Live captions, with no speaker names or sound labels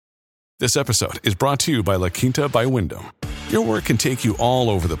This episode is brought to you by La Quinta by Wyndham. Your work can take you all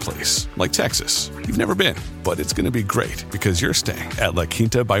over the place, like Texas. You've never been, but it's going to be great because you're staying at La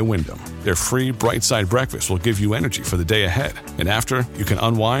Quinta by Wyndham. Their free Bright Side breakfast will give you energy for the day ahead. And after, you can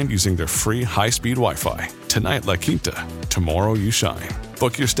unwind using their free high-speed Wi-Fi. Tonight, La Quinta. Tomorrow, you shine.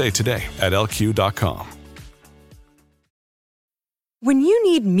 Book your stay today at lq.com. When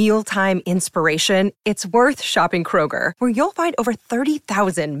you need mealtime inspiration, it's worth shopping Kroger, where you'll find over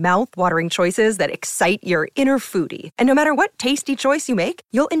 30,000 mouth-watering choices that excite your inner foodie. And no matter what tasty choice you make,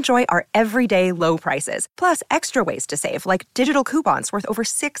 you'll enjoy our everyday low prices, plus extra ways to save, like digital coupons worth over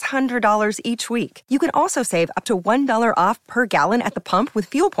 $600 each week. You can also save up to $1 off per gallon at the pump with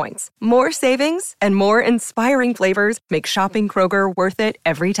fuel points. More savings and more inspiring flavors make shopping Kroger worth it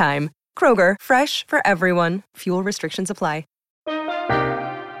every time. Kroger, fresh for everyone. Fuel restrictions apply.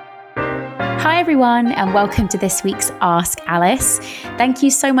 Hi everyone, and welcome to this week's Ask Alice. Thank you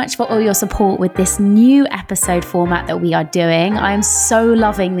so much for all your support with this new episode format that we are doing. I am so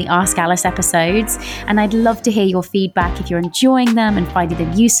loving the Ask Alice episodes, and I'd love to hear your feedback. If you're enjoying them and finding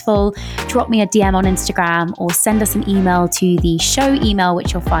them useful, drop me a DM on Instagram or send us an email to the show email,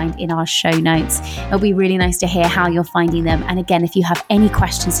 which you'll find in our show notes. It'll be really nice to hear how you're finding them. And again, if you have any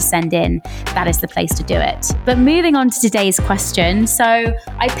questions to send in, that is the place to do it. But moving on to today's question. So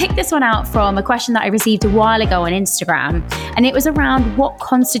I picked this one out from a question that I received a while ago on Instagram, and it was around what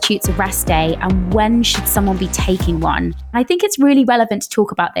constitutes a rest day and when should someone be taking one. I think it's really relevant to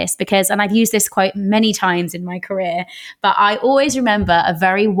talk about this because, and I've used this quote many times in my career, but I always remember a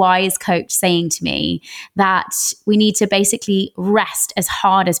very wise coach saying to me that we need to basically rest as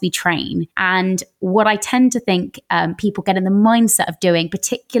hard as we train. And what I tend to think people get in the mindset of doing,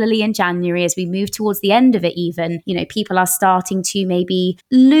 particularly in January, as we move towards the end of it even, people are starting to maybe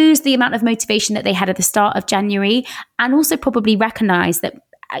lose the amount of motivation that they had at the start of January, and also probably recognize that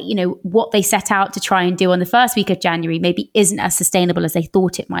what they set out to try and do on the first week of January maybe isn't as sustainable as they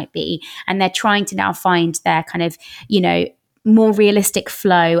thought it might be. And they're trying to now find their kind of, more realistic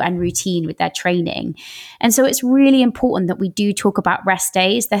flow and routine with their training. And so it's really important that we do talk about rest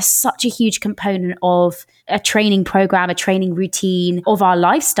days. They're such a huge component of a training program, a training routine, of our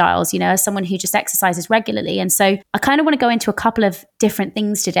lifestyles, as someone who just exercises regularly. And so I kind of want to go into a couple of different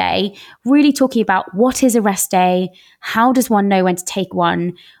things today, really talking about what is a rest day, how does one know when to take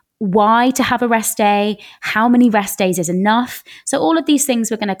one, why to have a rest day, how many rest days is enough. So all of these things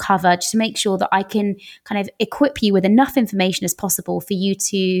we're going to cover just to make sure that I can kind of equip you with enough information as possible for you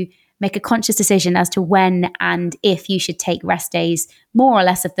to make a conscious decision as to when and if you should take rest days, more or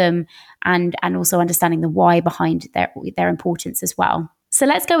less of them, and also understanding the why behind their importance as well. So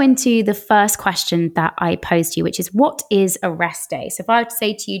let's go into the first question that I posed to you, which is, what is a rest day? So if I were to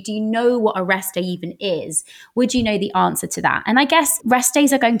say to you, do you know what a rest day even is? Would you know the answer to that? And I guess rest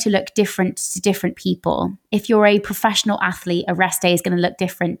days are going to look different to different people. If you're a professional athlete, a rest day is going to look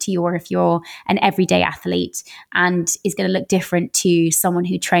different to you, or if you're an everyday athlete, and is going to look different to someone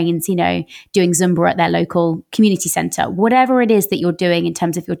who trains, doing Zumba at their local community center. Whatever it is that you're doing in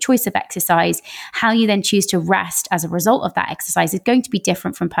terms of your choice of exercise, how you then choose to rest as a result of that exercise is going to be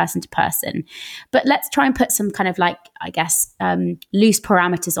different from person to person. But let's try and put some kind of loose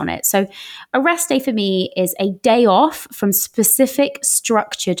parameters on it. So a rest day for me is a day off from specific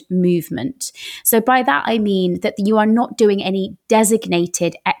structured movement. So by that, I mean that you are not doing any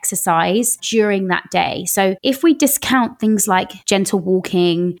designated exercise during that day. So if we discount things like gentle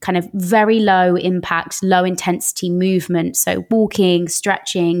walking, kind of very low impact, low intensity movement, so walking,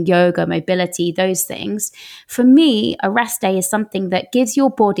 stretching, yoga, mobility, those things, for me, a rest day is something that gives your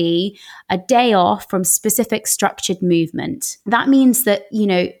body a day off from specific structured movement. That means that,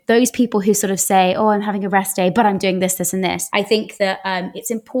 those people who sort of say, oh, I'm having a rest day, but I'm doing this, this, and this. I think that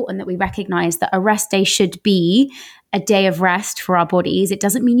it's important that we recognize that a rest day should be a day of rest for our bodies. It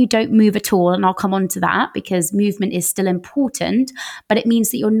doesn't mean you don't move at all, and I'll come on to that because movement is still important, but it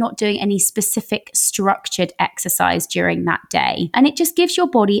means that you're not doing any specific structured exercise during that day. And it just gives your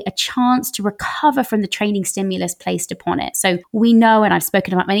body a chance to recover from the training stimulus placed upon it. So we know, and I've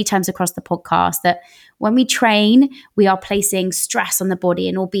spoken about many times across the podcast, that when we train, we are placing stress on the body,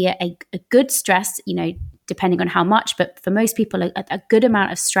 and albeit a good stress, depending on how much, but for most people, a good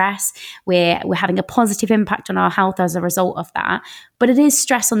amount of stress. We're having a positive impact on our health as a result of that. But it is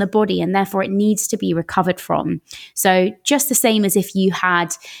stress on the body, and therefore it needs to be recovered from. So just the same as if you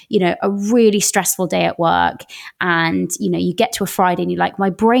had, a really stressful day at work, and, you get to a Friday and you're like, my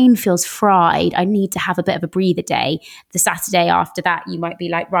brain feels fried. I need to have a bit of a breather day. The Saturday after that, you might be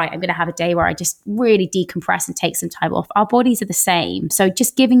like, right, I'm going to have a day where I just really decompress and take some time off. Our bodies are the same. So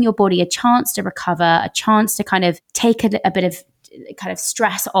just giving your body a chance to recover, a chance to kind of take a bit of kind of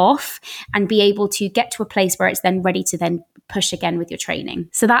stress off and be able to get to a place where it's then ready to then push again with your training.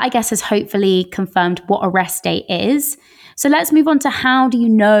 So that, I guess, has hopefully confirmed what a rest day is. So let's move on to how do you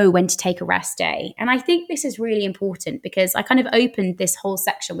know when to take a rest day? And I think this is really important because I kind of opened this whole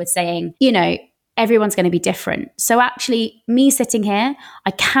section with saying, everyone's going to be different. So actually, me sitting here,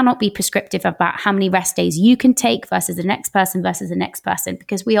 I cannot be prescriptive about how many rest days you can take versus the next person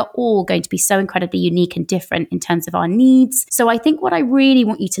because we are all going to be so incredibly unique and different in terms of our needs. So I think what I really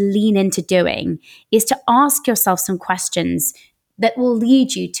want you to lean into doing is to ask yourself some questions that will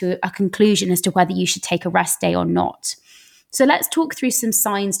lead you to a conclusion as to whether you should take a rest day or not. So let's talk through some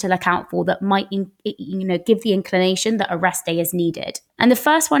signs to look out for that might, give the inclination that a rest day is needed. And the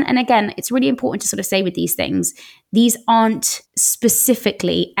first one, and again, it's really important to sort of say with these things, these aren't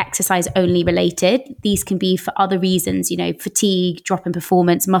specifically exercise only related. These can be for other reasons, fatigue, drop in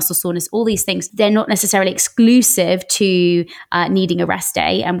performance, muscle soreness, all these things. They're not necessarily exclusive to needing a rest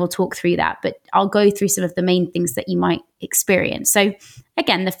day. And we'll talk through that, but I'll go through some of the main things that you might experience. So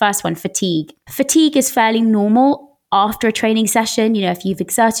again, the first one, fatigue. Fatigue is fairly normal after a training session. If you've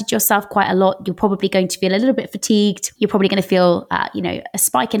exerted yourself quite a lot, you're probably going to feel a little bit fatigued. You're probably going to feel, a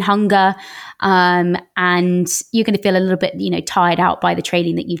spike in hunger, and you're going to feel a little bit, tired out by the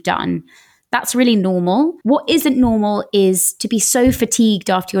training that you've done. That's really normal. What isn't normal is to be so fatigued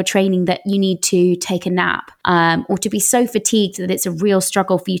after your training that you need to take a nap, or to be so fatigued that it's a real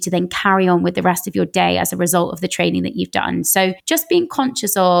struggle for you to then carry on with the rest of your day as a result of the training that you've done. So just being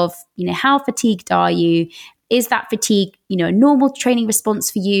conscious of, how fatigued are you? Is that fatigue, a normal training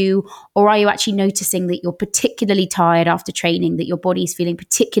response for you? Or are you actually noticing that you're particularly tired after training, that your body's feeling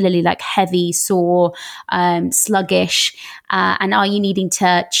particularly like heavy, sore, sluggish? And are you needing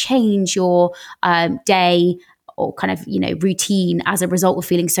to change your day or kind of, routine as a result of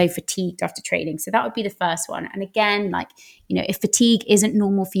feeling so fatigued after training? So that would be the first one. And again, if fatigue isn't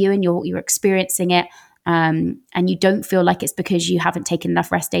normal for you and you're experiencing it, and you don't feel like it's because you haven't taken enough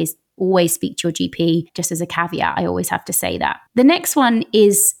rest days, always speak to your GP. Just as a caveat, I always have to say that. The next one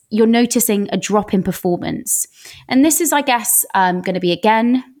is you're noticing a drop in performance. And this is, I guess, going to be,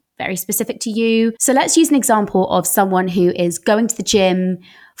 again, very specific to you. So let's use an example of someone who is going to the gym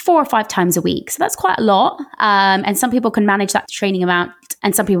 4 or 5 times a week. So that's quite a lot. And some people can manage that training amount.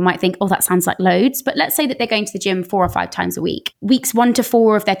 And some people might think, oh, that sounds like loads. But let's say that they're going to the gym 4 or 5 times a week. Weeks 1 to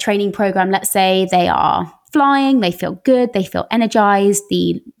 4 of their training program, let's say they are flying, they feel good, they feel energized,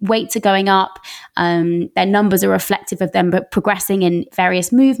 the weights are going up, their numbers are reflective of them progressing in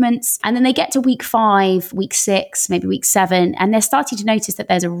various movements. And then they get to week 5, week 6, maybe week 7, and they're starting to notice that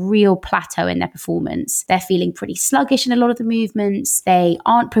there's a real plateau in their performance. They're feeling pretty sluggish in a lot of the movements. They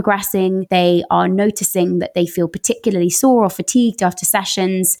aren't progressing. They are noticing that they feel particularly sore or fatigued after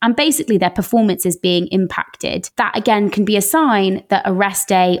sessions. And basically their performance is being impacted. That again can be a sign that a rest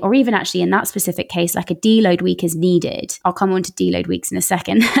day, or even actually in that specific case, like a deload week, is needed. I'll come on to deload weeks in a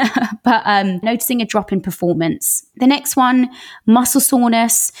second. But noticing a drop in performance. The next one, muscle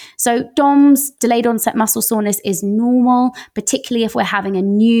soreness. So DOMS, delayed onset muscle soreness, is normal, particularly if we're having a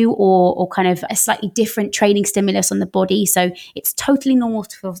new or kind of a slightly different training stimulus on the body. So it's totally normal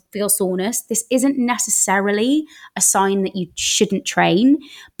to feel soreness. This isn't necessarily a sign that you shouldn't train,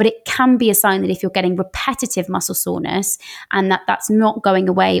 but it can be a sign that if you're getting repetitive muscle soreness and that's not going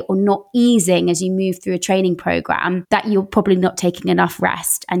away or not easing as you move through a training program, that you're probably not taking enough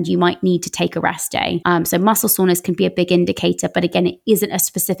rest and you might need to take a rest day. So muscle soreness can be a big indicator, but again, it isn't a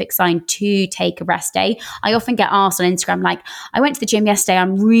specific sign to take a rest day. I often get asked on Instagram, like, I went to the gym yesterday,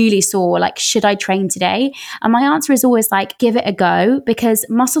 I'm really sore, like, should I train today? And my answer is always like, give it a go, because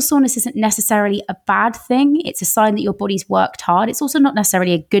muscle soreness isn't necessarily a bad thing. It's a sign that your body's worked hard. It's also not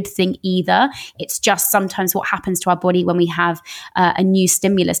necessarily a good thing either. It's just sometimes what happens to our body when we have a new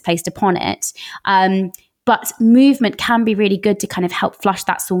stimulus placed upon it. But movement can be really good to kind of help flush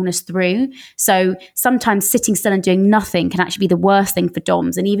that soreness through. So sometimes sitting still and doing nothing can actually be the worst thing for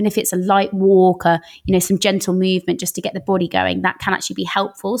DOMS. And even if it's a light walk or, some gentle movement just to get the body going, that can actually be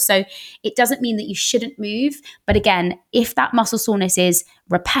helpful. So it doesn't mean that you shouldn't move. But again, if that muscle soreness is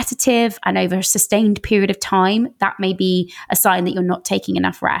repetitive and over a sustained period of time, that may be a sign that you're not taking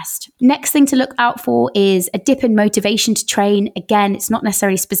enough rest. Next thing to look out for is a dip in motivation to train. Again, it's not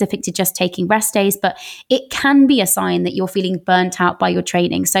necessarily specific to just taking rest days, but it can be a sign that you're feeling burnt out by your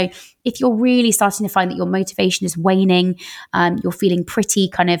training. So if you're really starting to find that your motivation is waning, you're feeling pretty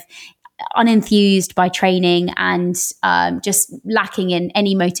kind of unenthused by training and just lacking in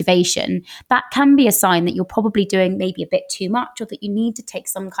any motivation, that can be a sign that you're probably doing maybe a bit too much, or that you need to take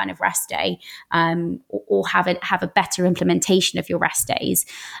some kind of rest day, or have a better implementation of your rest days.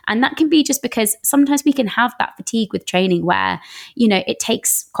 And that can be just because sometimes we can have that fatigue with training where, it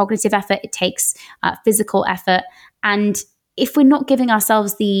takes cognitive effort, it takes physical effort. And if we're not giving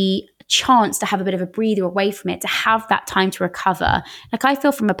ourselves the chance to have a bit of a breather away from it, to have that time to recover. Like, I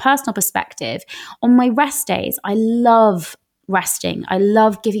feel from a personal perspective, on my rest days, I love resting. I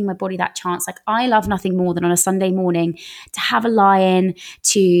love giving my body that chance. Like, I love nothing more than on a Sunday morning to have a lie-in,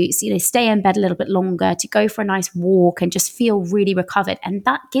 to stay in bed a little bit longer, to go for a nice walk and just feel really recovered. And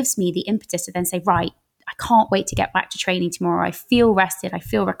that gives me the impetus to then say, right, I can't wait to get back to training tomorrow. I feel rested. I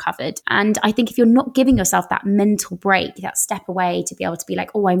feel recovered. And I think if you're not giving yourself that mental break, that step away to be able to be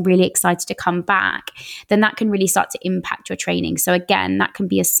like, oh, I'm really excited to come back, then that can really start to impact your training. So again, that can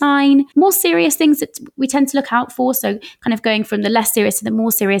be a sign. More serious things that we tend to look out for, so kind of going from the less serious to the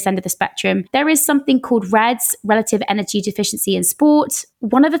more serious end of the spectrum, there is something called REDS, relative energy deficiency in sport.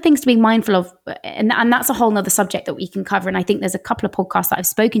 One of the things to be mindful of, and that's a whole nother subject that we can cover, and I think there's a couple of podcasts that I've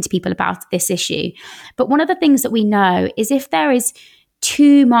spoken to people about this issue. But one of the things that we know is if there is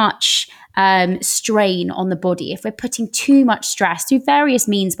too much strain on the body, if we're putting too much stress through various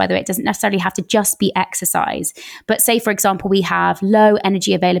means, by the way, it doesn't necessarily have to just be exercise. But say, for example, we have low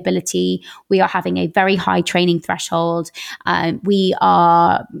energy availability, we are having a very high training threshold, we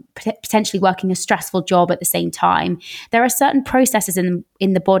are potentially working a stressful job at the same time. There are certain processes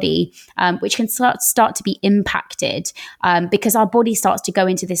in the body which can start to be impacted because our body starts to go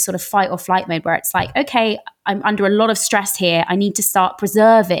into this sort of fight or flight mode where it's like, okay, I'm under a lot of stress here. I need to start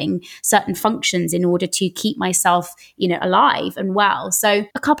preserving certain functions in order to keep myself, alive and well. So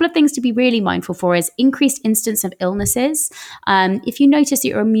a couple of things to be really mindful for is increased instance of illnesses. If you notice that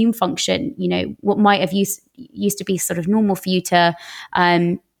your immune function, what might have used to be sort of normal for you to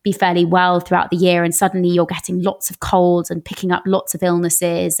be fairly well throughout the year, and suddenly you're getting lots of colds and picking up lots of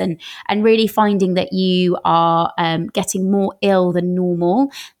illnesses and really finding that you are getting more ill than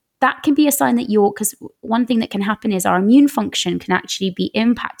normal, that can be a sign that because one thing that can happen is our immune function can actually be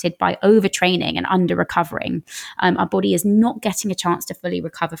impacted by overtraining and under recovering. Our body is not getting a chance to fully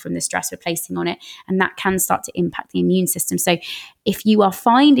recover from the stress we're placing on it, and that can start to impact the immune system. So if you are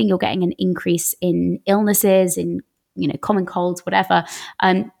finding you're getting an increase in illnesses, in common colds, whatever,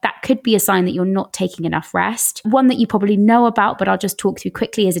 that could be a sign that you're not taking enough rest. One that you probably know about, but I'll just talk through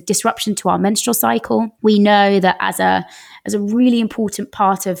quickly, is a disruption to our menstrual cycle. We know that as a really important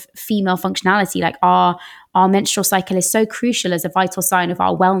part of female functionality, like our menstrual cycle is so crucial as a vital sign of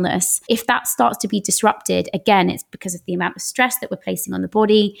our wellness. If that starts to be disrupted, again, it's because of the amount of stress that we're placing on the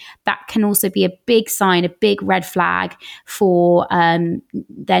body. That can also be a big sign, a big red flag for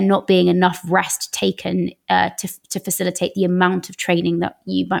there not being enough rest taken to facilitate the amount of training that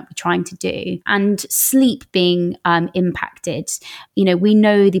you might be trying to do. And sleep being impacted. We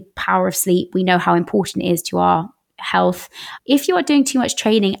know the power of sleep. We know how important it is to our health. If you are doing too much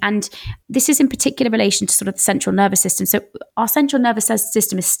training, and this is in particular relation to sort of the central nervous system. So our central nervous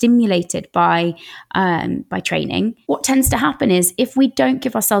system is stimulated by training. What tends to happen is if we don't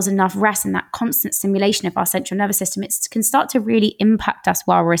give ourselves enough rest and that constant stimulation of our central nervous system, it can start to really impact us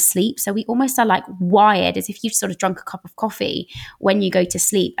while we're asleep. So we almost are like wired as if you've sort of drunk a cup of coffee when you go to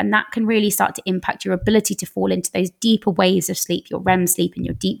sleep. And that can really start to impact your ability to fall into those deeper waves of sleep, your REM sleep and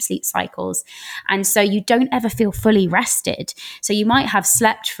your deep sleep cycles. And so you don't ever feel fully rested. So you might have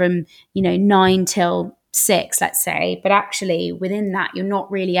slept from 9 till 6, let's say, but actually within that you're not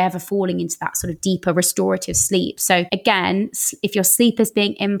really ever falling into that sort of deeper restorative sleep. So again, if your sleep is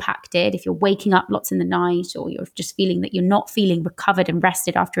being impacted, if you're waking up lots in the night, or you're just feeling that you're not feeling recovered and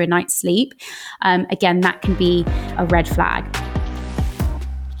rested after a night's sleep, again, that can be a red flag.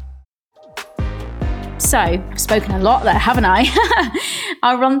 So I've spoken a lot there, haven't I?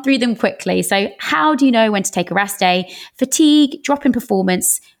 I'll run through them quickly. So how do you know when to take a rest day? Fatigue, drop in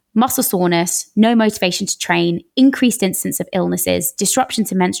performance, muscle soreness, no motivation to train, increased incidence of illnesses, disruption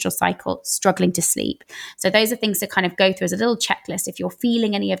to menstrual cycle, struggling to sleep. So those are things to kind of go through as a little checklist. If you're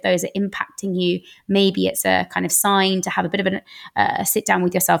feeling any of those are impacting you, maybe it's a kind of sign to have a bit of a sit down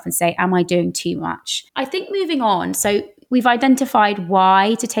with yourself and say, am I doing too much? I think moving on. So we've identified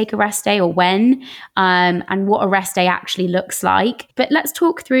why to take a rest day, or when, and what a rest day actually looks like. But let's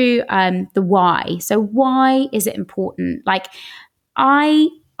talk through the why. So why is it important? Like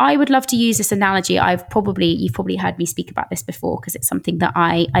I would love to use this analogy. You've probably heard me speak about this before because it's something that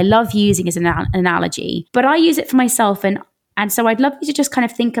I love using as an analogy. But I use it for myself, and And so I'd love you to just kind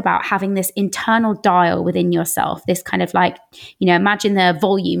of think about having this internal dial within yourself, this kind of like, imagine the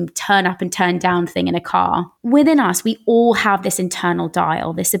volume turn up and turn down thing in a car. Within us, we all have this internal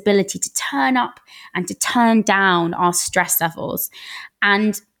dial, this ability to turn up and to turn down our stress levels.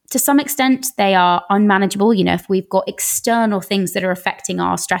 And to some extent, they are unmanageable. If we've got external things that are affecting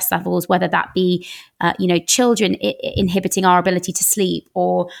our stress levels, whether that be, children inhibiting our ability to sleep,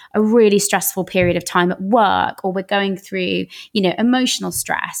 or a really stressful period of time at work, or we're going through, emotional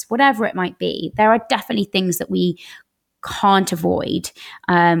stress, whatever it might be, there are definitely things that we can't avoid,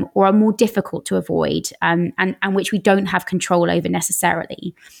 or are more difficult to avoid, and which we don't have control over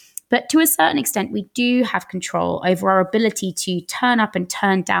necessarily. But to a certain extent, we do have control over our ability to turn up and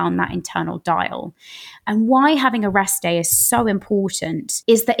turn down that internal dial. And why having a rest day is so important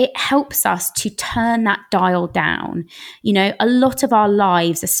is that it helps us to turn that dial down. A lot of our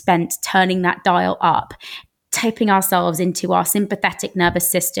lives are spent turning that dial up, tipping ourselves into our sympathetic nervous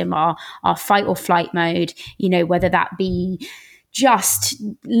system, our fight or flight mode, whether that be just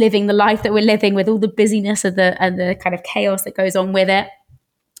living the life that we're living with all the busyness and the kind of chaos that goes on with it.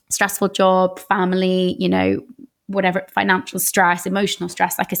 Stressful job, family, whatever, financial stress, emotional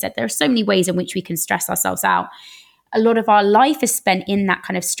stress. Like I said, there are so many ways in which we can stress ourselves out. A lot of our life is spent in that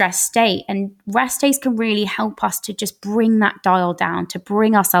kind of stress state, and rest days can really help us to just bring that dial down, to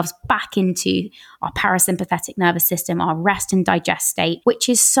bring ourselves back into our parasympathetic nervous system, our rest and digest state, which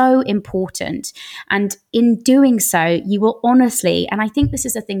is so important. And in doing so, you will honestly, and I think this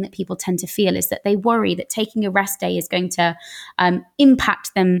is a thing that people tend to feel, is that they worry that taking a rest day is going to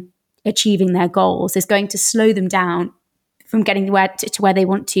impact them achieving their goals, is going to slow them down from getting to where they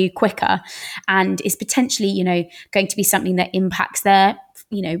want to quicker, and is potentially, going to be something that impacts their,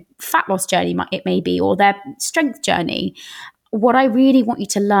 fat loss journey, it may be, or their strength journey. What I really want you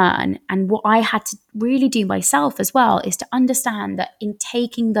to learn, and what I had to really do myself as well, is to understand that in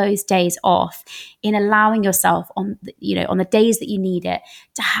taking those days off, in allowing yourself on the days that you need it,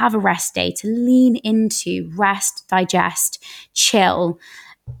 to have a rest day, to lean into rest, digest, chill,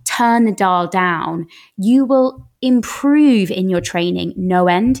 turn the dial down, you will improve in your training no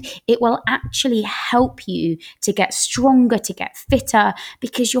end. It will actually help you to get stronger, to get fitter,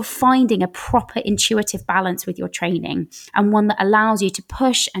 because you're finding a proper intuitive balance with your training, and one that allows you to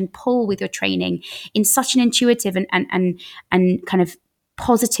push and pull with your training in such an intuitive and kind of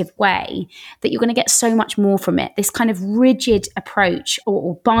positive way that you're going to get so much more from it. This kind of rigid approach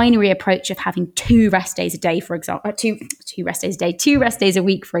or binary approach of having 2 rest days a day, for example, 2 rest days a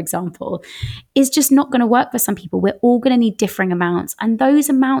week, for example, is just not going to work for some people. We're all going to need differing amounts, and those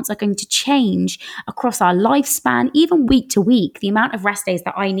amounts are going to change across our lifespan, even week to week. The amount of rest days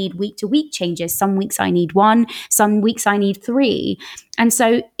that I need week to week changes. Some weeks I need 1, some weeks I need 3. And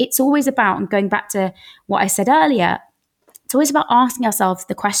so it's always about, and going back to what I said earlier, it's always about asking ourselves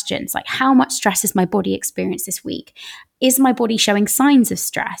the questions like, how much stress has my body experienced this week? Is my body showing signs of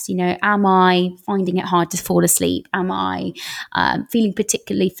stress? Am I finding it hard to fall asleep? Am I feeling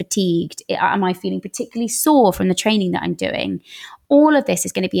particularly fatigued? Am I feeling particularly sore from the training that I'm doing? All of this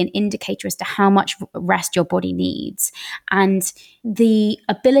is going to be an indicator as to how much rest your body needs. And the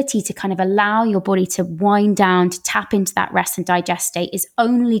ability to kind of allow your body to wind down, to tap into that rest and digest state, is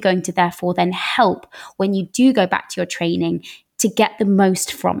only going to therefore then help when you do go back to your training to get the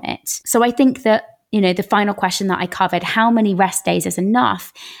most from it. So I think that, the final question that I covered, how many rest days is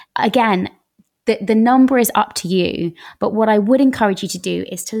enough? Again, the number is up to you, but what I would encourage you to do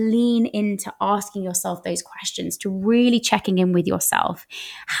is to lean into asking yourself those questions, to really checking in with yourself.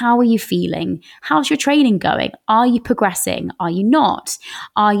 How are you feeling? How's your training going? Are you progressing? Are you not?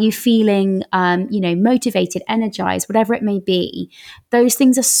 Are you feeling, motivated, energized, whatever it may be? Those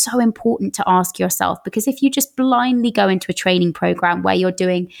things are so important to ask yourself, because if you just blindly go into a training program where you're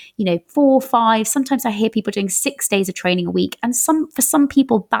doing, 4, 5, sometimes I hear people doing 6 days of training a week, and for some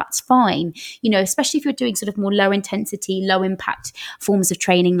people that's fine. Especially if you're doing sort of more low intensity, low impact forms of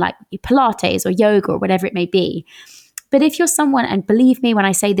training like Pilates or yoga or whatever it may be. But if you're someone, and believe me when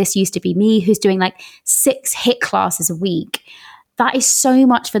I say this used to be me, who's doing like 6 HIIT classes a week, that is so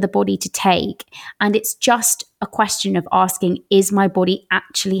much for the body to take. And it's just a question of asking, is my body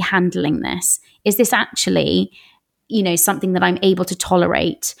actually handling this? Is this actually, something that I'm able to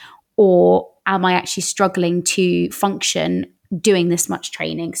tolerate? Or am I actually struggling to function doing this much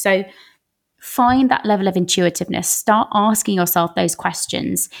training? So find that level of intuitiveness. Start asking yourself those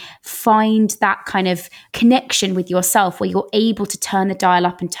questions. Find that kind of connection with yourself where you're able to turn the dial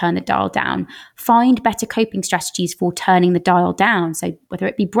up and turn the dial down. Find better coping strategies for turning the dial down. So whether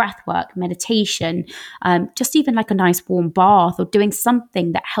it be breath work, meditation, just even like a nice warm bath, or doing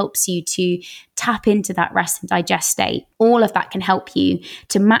something that helps you to tap into that rest and digest state. All of that can help you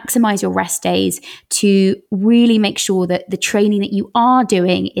to maximize your rest days, to really make sure that the training that you are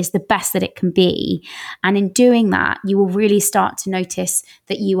doing is the best that it can be. And in doing that, you will really start to notice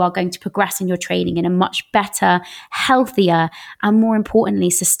that you are going to progress in your training in a much better, healthier, and more importantly,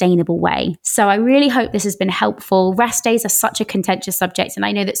 sustainable way. So I really hope this has been helpful. Rest days are such a contentious subject, and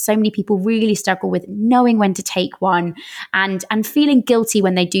I know that so many people really struggle with knowing when to take one and feeling guilty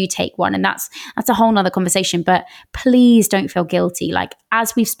when they do take one. And that's a whole nother conversation, but please don't feel guilty. Like,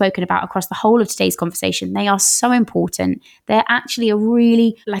 as we've spoken about across the whole of today's conversation, they are so important. They're actually a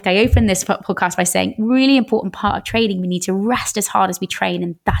really, like I opened this podcast by saying, really important part of training. We need to rest as hard as we train,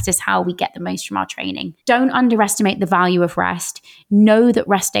 and that is how we get the most from our training. Don't underestimate the value of rest. Know that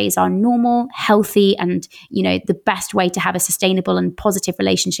rest days are normal, healthy, and the best way to have a sustainable and positive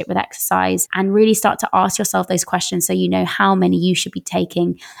relationship with exercise, and really start to ask yourself those questions so you know how many you should be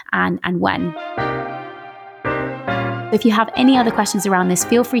taking and when. If you have any other questions around this,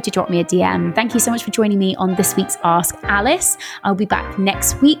 feel free to drop me a DM. Thank you so much for joining me on this week's Ask Alice. I'll be back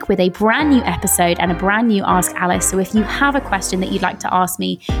next week with a brand new episode and a brand new Ask Alice. So if you have a question that you'd like to ask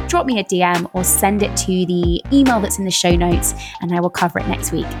me, drop me a DM or send it to the email that's in the show notes, and I will cover it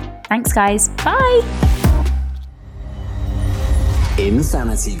next week. Thanks, guys. Bye.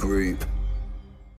 Insanity Group.